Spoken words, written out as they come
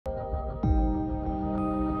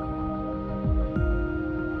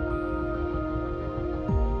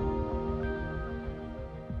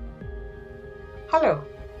Hello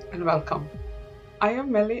and welcome. I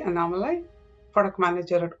am Melly Annamalai, Product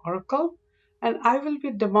Manager at Oracle, and I will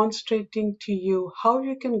be demonstrating to you how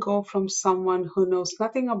you can go from someone who knows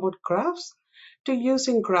nothing about graphs to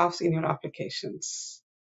using graphs in your applications.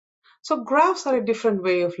 So graphs are a different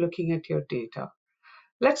way of looking at your data.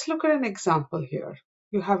 Let's look at an example here.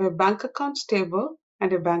 You have a bank accounts table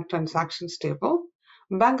and a bank transactions table.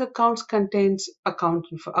 Bank accounts contains account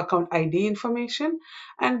ID information,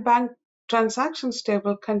 and bank transactions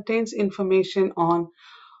table contains information on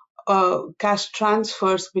cash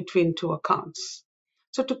transfers between two accounts.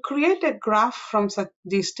 So to create a graph from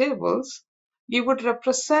these tables, you would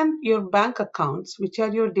represent your bank accounts, which are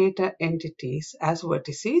your data entities, as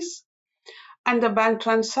vertices, and the bank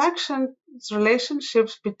transactions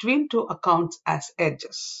relationships between two accounts as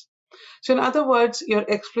edges. So in other words, you're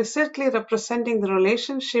explicitly representing the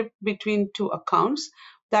relationship between two accounts,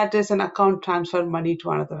 that is an account transfer money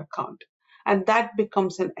to another account. And that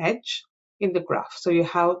becomes an edge in the graph. So you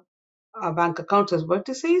have bank accounts as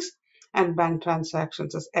vertices and bank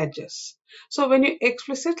transactions as edges. So when you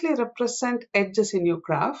explicitly represent edges in your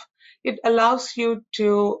graph, it allows you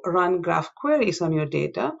to run graph queries on your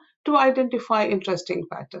data to identify interesting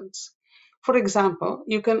patterns. For example,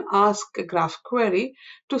 you can ask a graph query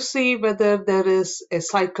to see whether there is a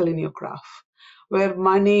cycle in your graph where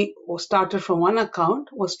money was started from one account,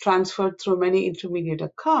 was transferred through many intermediate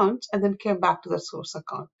accounts, and then came back to the source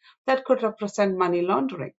account. That could represent money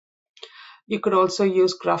laundering. You could also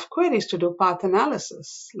use graph queries to do path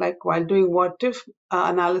analysis. Like while doing what if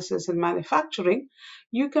analysis in manufacturing,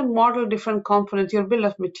 you can model different components, your bill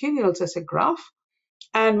of materials as a graph.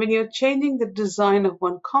 And when you're changing the design of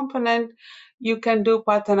one component, you can do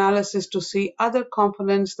path analysis to see other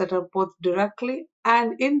components that are both directly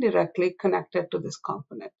and indirectly connected to this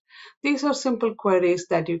component. These are simple queries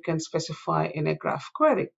that you can specify in a graph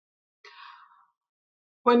query.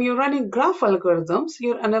 When you're running graph algorithms,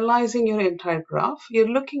 you're analyzing your entire graph. You're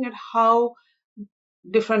looking at how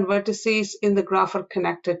different vertices in the graph are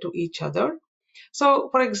connected to each other. So,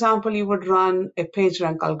 for example, you would run a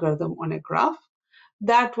PageRank algorithm on a graph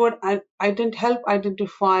that would help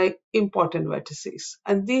identify important vertices.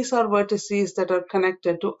 And these are vertices that are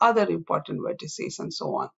connected to other important vertices and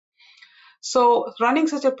so on. So running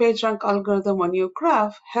such a PageRank algorithm on your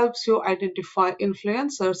graph helps you identify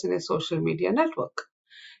influencers in a social media network.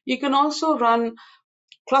 You can also run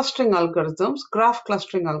clustering algorithms, graph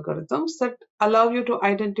clustering algorithms that allow you to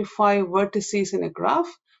identify vertices in a graph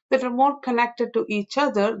that are more connected to each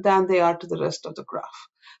other than they are to the rest of the graph.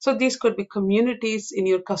 So these could be communities in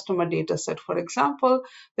your customer data set, for example,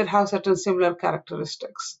 that have certain similar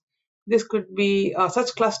characteristics. This could be,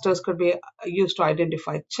 such clusters could be used to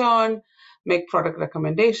identify churn, make product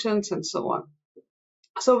recommendations, and so on.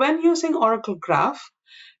 So when using Oracle Graph,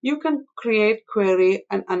 you can create, query,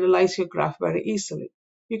 and analyze your graph very easily.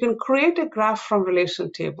 You can create a graph from relational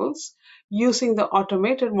tables using the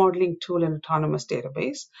automated modeling tool in Autonomous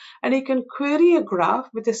Database, and you can query a graph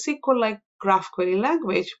with a SQL-like graph query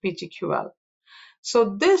language, PGQL.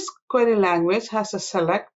 So this query language has a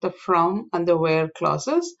select, the from, and the where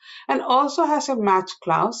clauses, and also has a match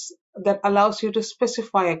clause that allows you to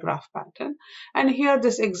specify a graph pattern. And here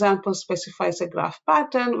this example specifies a graph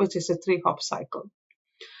pattern, which is a 3-hop cycle.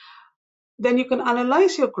 Then you can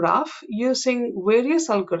analyze your graph using various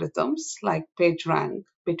algorithms like PageRank,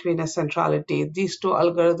 between a centrality. These two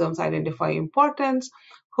algorithms identify importance,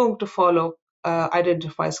 whom to follow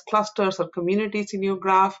identifies clusters or communities in your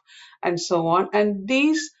graph, and so on. And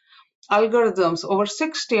these algorithms, over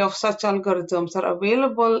 60 of such algorithms are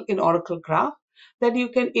available in Oracle Graph that you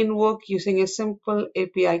can invoke using a simple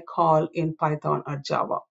API call in Python or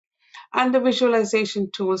Java. And the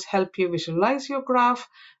visualization tools help you visualize your graph,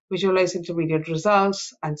 visualize intermediate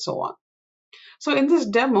results, and so on. So in this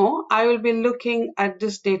demo, I will be looking at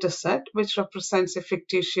this data set, which represents a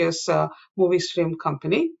fictitious movie stream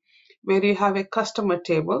company, where you have a customer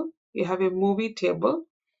table, you have a movie table,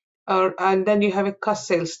 and then you have a cost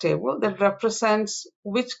sales table that represents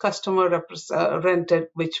which customer rented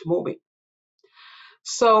which movie.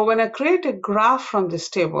 So when I create a graph from this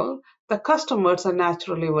table, the customers are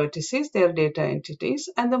naturally vertices, they're data entities,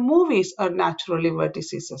 and the movies are naturally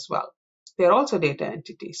vertices as well. They're also data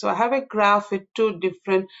entities. So I have a graph with two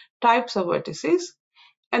different types of vertices,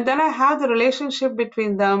 and then I have the relationship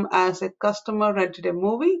between them as a customer rented a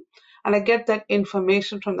movie, and I get that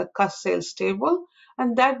information from the cost sales table,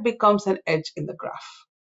 and that becomes an edge in the graph.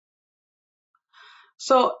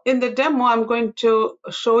 So in the demo, I'm going to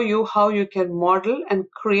show you how you can model and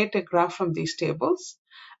create a graph from these tables.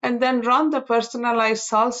 and then run the personalized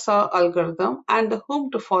salsa algorithm and the whom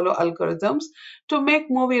to follow algorithms to make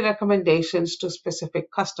movie recommendations to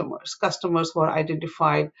specific customers who are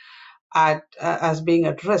identified as being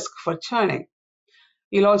at risk for churning.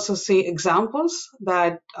 You'll also see examples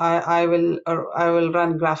that I will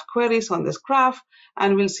run graph queries on this graph,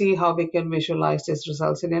 and we'll see how we can visualize these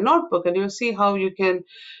results in a notebook, and you'll see how you can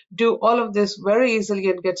do all of this very easily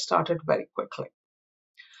and get started very quickly.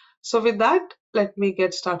 So with that, let me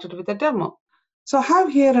get started with the demo. So I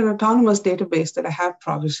have here an autonomous database that I have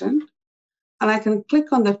provisioned, and I can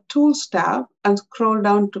click on the Tools tab and scroll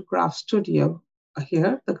down to Graph Studio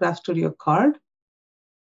here, the Graph Studio card.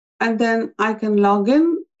 And then I can log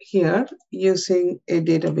in here using a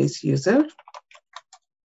database user.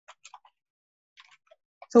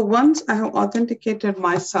 So once I have authenticated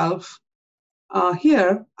myself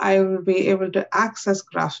here, I will be able to access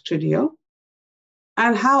Graph Studio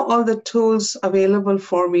and have all the tools available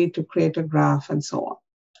for me to create a graph and so on.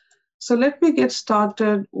 So let me get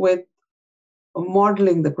started with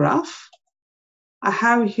modeling the graph. I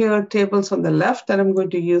have here tables on the left that I'm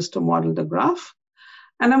going to use to model the graph.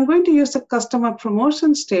 And I'm going to use the customer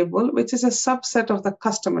promotions table, which is a subset of the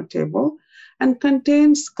customer table and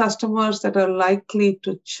contains customers that are likely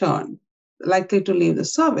to churn, likely to leave the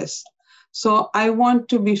service. So I want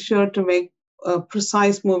to be sure to make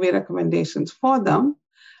precise movie recommendations for them.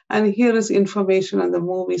 And here is information on the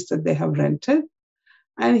movies that they have rented.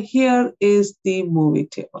 And here is the movie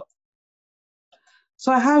table.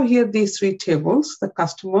 So I have here these three tables, the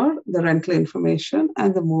customer, the rental information,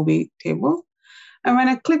 and the movie table. And when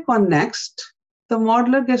I click on Next, the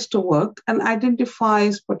modeler gets to work and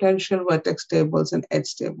identifies potential vertex tables and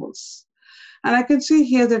edge tables. And I can see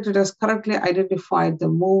here that it has correctly identified the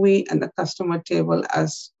movie and the customer table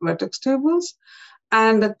as vertex tables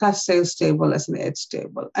and the sales table as an edge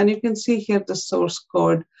table. And you can see here the source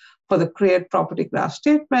code for the create property graph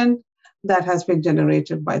statement that has been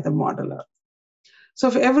generated by the modeler. So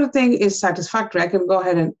if everything is satisfactory, I can go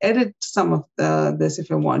ahead and edit some of this if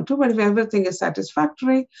I want to, but if everything is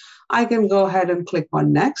satisfactory, I can go ahead and click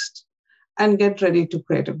on Next and get ready to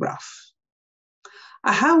create a graph.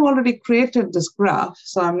 I have already created this graph,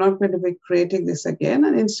 so I'm not going to be creating this again,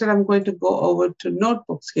 and instead I'm going to go over to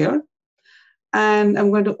Notebooks here, and I'm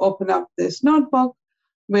going to open up this notebook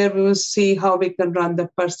where we will see how we can run the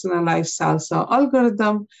personalized salsa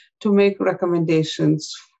algorithm to make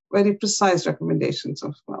recommendations, very precise recommendations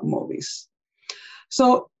of movies.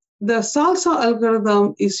 So the salsa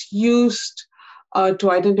algorithm is used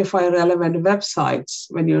to identify relevant websites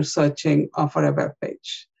when you're searching for a web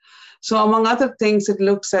page. So among other things, it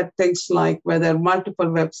looks at things like whether multiple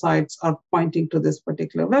websites are pointing to this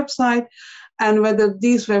particular website and whether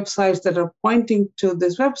these websites that are pointing to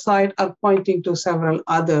this website are pointing to several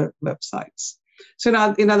other websites. So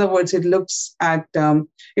now, in other words, it looks at,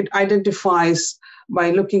 it identifies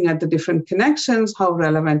by looking at the different connections, how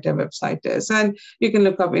relevant a website is. And you can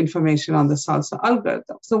look up information on the salsa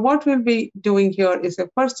algorithm. So what we'll be doing here is a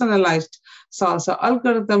personalized salsa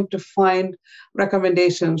algorithm to find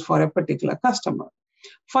recommendations for a particular customer.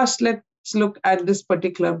 First, let's look at this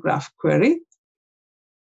particular graph query,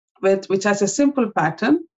 which has a simple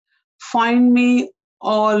pattern. Find me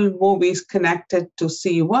all movies connected to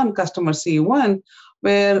C1, customer C1,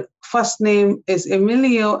 where first name is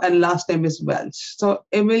Emilio and last name is Welch. So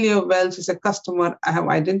Emilio Welch is a customer I have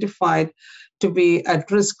identified to be at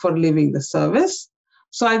risk for leaving the service.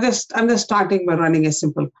 So I'm just starting by running a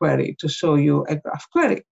simple query to show you a graph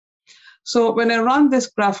query. So when I run this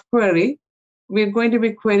graph query, we're going to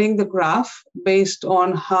be querying the graph based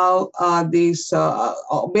on how based on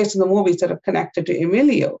the movies that are connected to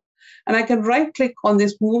Emilio. And I can right-click on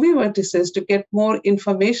these movie vertices to get more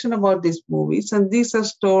information about these movies. And these are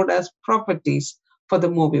stored as properties for the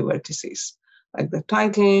movie vertices, like the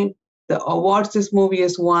title, the awards this movie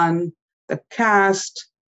has won, the cast,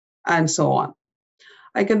 and so on.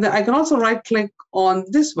 I can also right-click on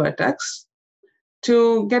this vertex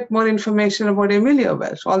to get more information about Emilio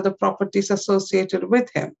Welch, all the properties associated with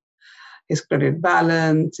him, his credit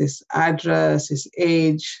balance, his address, his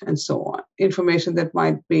age, and so on. Information that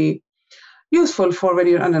might be useful for when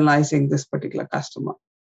you're analyzing this particular customer.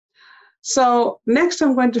 So next,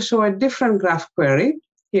 I'm going to show a different graph query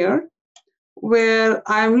here, where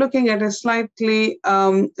I'm looking at a slightly,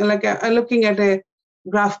 looking at a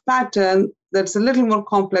graph pattern that's a little more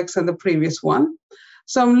complex than the previous one.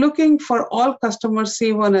 So I'm looking for all customers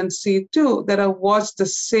C1 and C2 that have watched the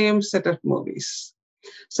same set of movies.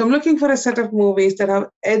 So I'm looking for a set of movies that have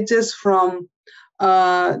edges from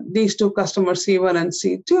these two customers C1 and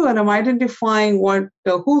C2, and I'm identifying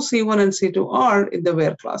who C1 and C2 are in the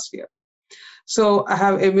where class here. So I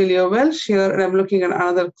have Emilio Welsh here, and I'm looking at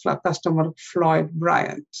another customer, Floyd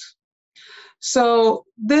Bryant. So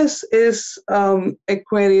this is a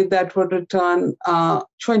query that would return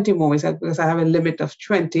 20 movies because I have a limit of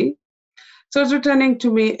 20. So it's returning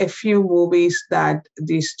to me a few movies that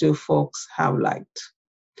these two folks have liked.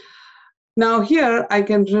 Now here I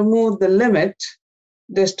can remove the limit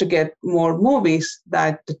just to get more movies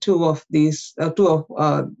that the two of these,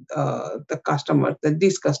 the customers, that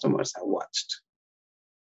these customers have watched.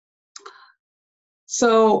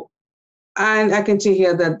 So, and I can see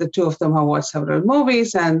here that the two of them have watched several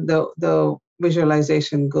movies, and the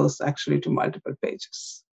visualization goes actually to multiple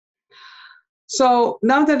pages. So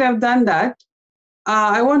now that I've done that,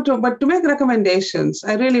 but to make recommendations,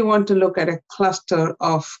 I really want to look at a cluster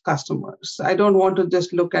of customers. I don't want to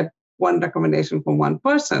just look at one recommendation from one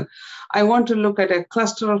person. I want to look at a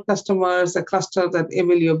cluster of customers, a cluster that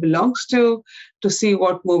Emilio belongs to see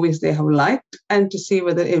what movies they have liked, and to see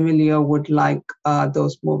whether Emilio would like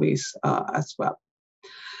those movies as well.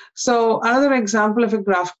 So another example of a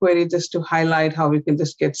graph query, just to highlight how we can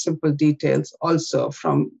just get simple details also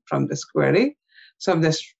from this query. So I'm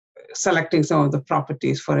just selecting some of the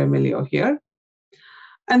properties for Emilio here.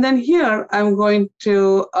 And then here, I'm going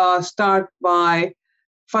to start by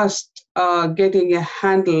first getting a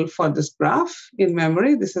handle for this graph in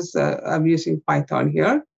memory. This is, I'm using Python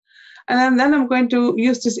here. And then I'm going to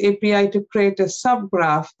use this API to create a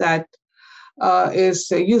subgraph that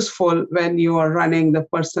is useful when you are running the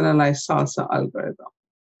personalized salsa algorithm.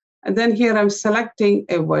 And then here I'm selecting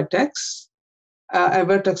a vertex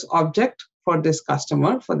object for this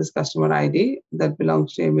customer ID that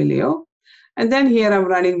belongs to Emilio. And then here I'm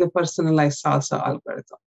running the personalized salsa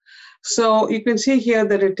algorithm. So you can see here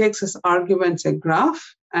that it takes as arguments a graph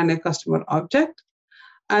and a customer object.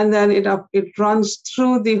 And then it runs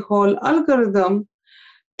through the whole algorithm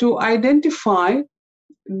to identify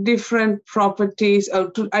different properties, or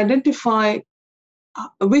to identify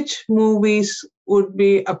which movies would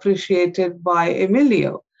be appreciated by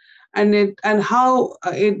Emilio. And how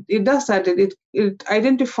it does that, it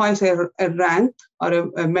identifies a rank or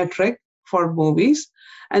a metric for movies,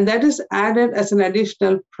 and that is added as an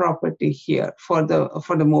additional property here for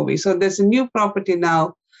the movie. So there's a new property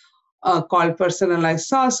now called personalized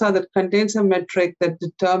salsa that contains a metric that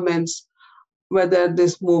determines whether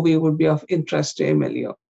this movie would be of interest to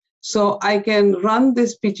Emilio. So I can run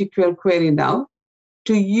this PGQL query now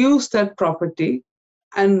to use that property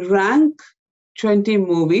and rank 20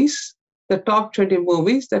 movies, the top 20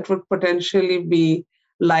 movies that would potentially be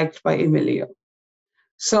liked by Emilio.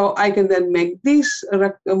 So I can then make these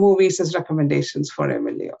movies as recommendations for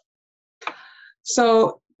Emilio.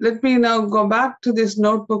 So let me now go back to these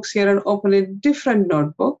notebooks here and open a different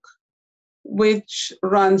notebook, which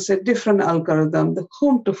runs a different algorithm, the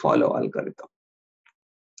whom to follow algorithm.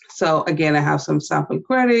 So again, I have some sample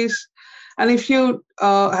queries. And if you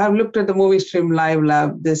have looked at the Movie Stream Live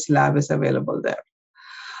lab, this lab is available there.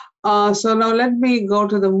 So now let me go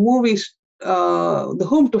to the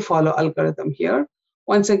whom to follow algorithm here.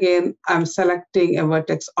 Once again, I'm selecting a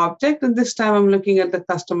vertex object, and this time I'm looking at the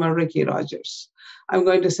customer, Ricky Rogers. I'm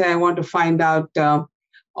going to say I want to find out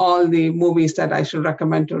all the movies that I should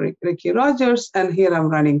recommend to Ricky Rogers, and here I'm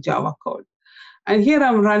running Java code. And here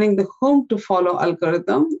I'm running the whom to follow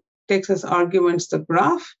algorithm, takes as arguments the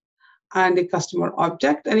graph and the customer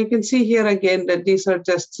object. And you can see here again that these are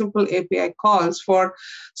just simple API calls for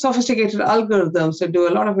sophisticated algorithms that do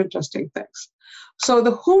a lot of interesting things. So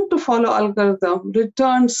the whom to follow algorithm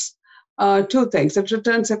returns two things. It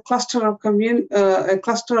returns a cluster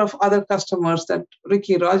of other customers that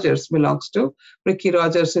Ricky Rogers belongs to. Ricky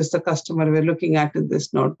Rogers is the customer we're looking at in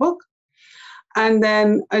this notebook. And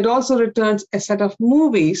then it also returns a set of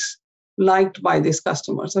movies liked by this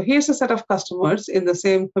customer. So here's a set of customers in the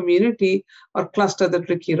same community or cluster that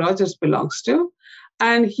Ricky Rogers belongs to.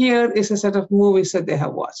 And here is a set of movies that they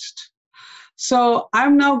have watched. So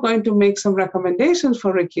I'm now going to make some recommendations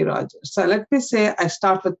for Ricky Rogers. So let me say I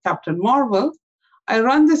start with Captain Marvel. I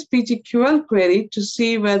run this PGQL query to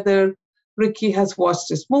see whether Ricky has watched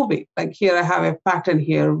this movie. Like here I have a pattern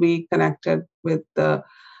here. We connected with the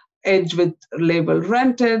edge with label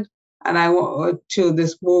rented, and I want to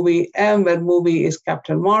this movie M, where movie is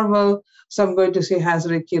Captain Marvel. So I'm going to say, has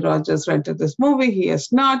Ricky Rogers rented this movie? He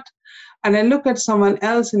has not. And I look at someone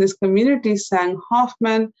else in his community, Sam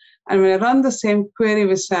Hoffman, and when I run the same query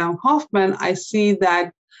with Sam Hoffman, I see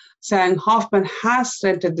that Sam Hoffman has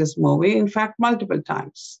rented this movie, in fact, multiple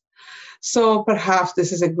times. So perhaps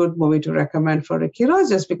this is a good movie to recommend for Ricky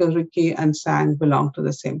Rogers because Ricky and Sam belong to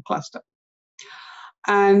the same cluster.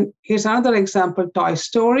 And here's another example, Toy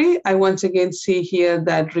Story. I once again see here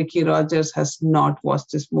that Ricky Rogers has not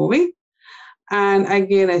watched this movie. And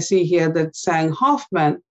again, I see here that Sang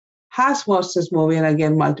Hoffman has watched this movie, and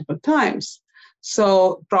again, multiple times.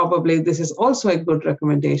 So probably this is also a good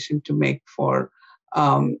recommendation to make for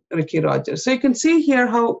Ricky Rogers. So you can see here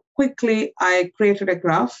how quickly I created a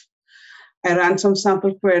graph. I ran some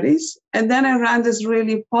sample queries, and then I ran this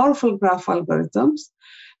really powerful graph algorithms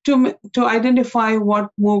to identify what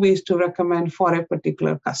movies to recommend for a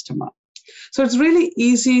particular customer. So it's really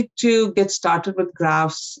easy to get started with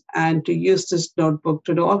graphs and to use this notebook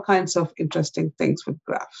to do all kinds of interesting things with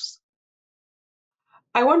graphs.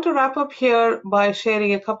 I want to wrap up here by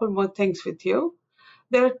sharing a couple more things with you.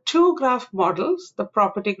 There are two graph models, the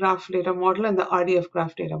property graph data model and the RDF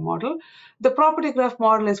graph data model. The property graph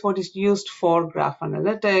model is what is used for graph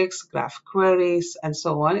analytics, graph queries, and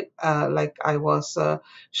so on, like I was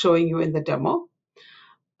showing you in the demo.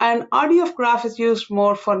 And RDF graph is used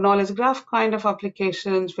more for knowledge graph kind of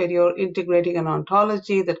applications where you're integrating an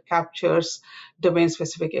ontology that captures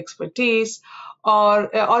domain-specific expertise, or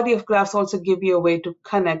RDF graphs also give you a way to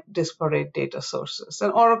connect disparate data sources.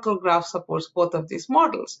 And Oracle Graph supports both of these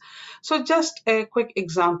models. So just a quick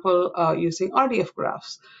example using RDF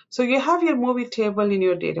graphs. So you have your movie table in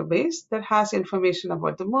your database that has information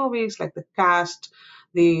about the movies, like the cast,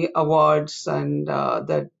 the awards, and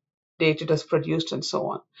the date it was produced and so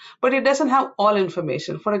on. But it doesn't have all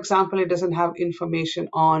information. For example, it doesn't have information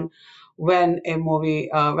on when a movie,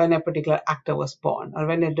 when a particular actor was born or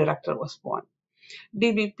when a director was born.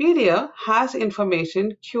 DBpedia has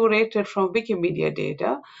information curated from Wikimedia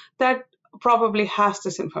data that probably has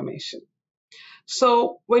this information.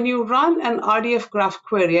 So when you run an RDF graph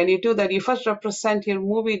query, and you do that, you first represent your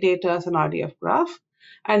movie data as an RDF graph,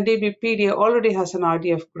 and DBpedia already has an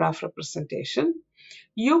RDF graph representation.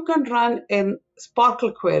 You can run a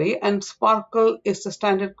Sparkle query, and Sparkle is the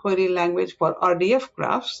standard query language for RDF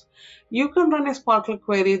graphs. You can run a Sparkle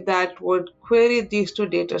query that would query these two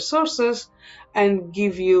data sources and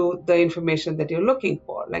give you the information that you're looking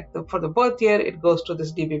for. Like for the birth year, it goes to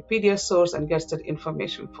this DBpedia source and gets that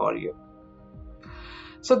information for you.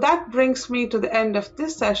 So that brings me to the end of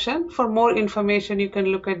this session. For more information, you can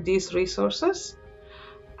look at these resources.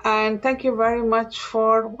 And thank you very much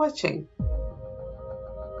for watching.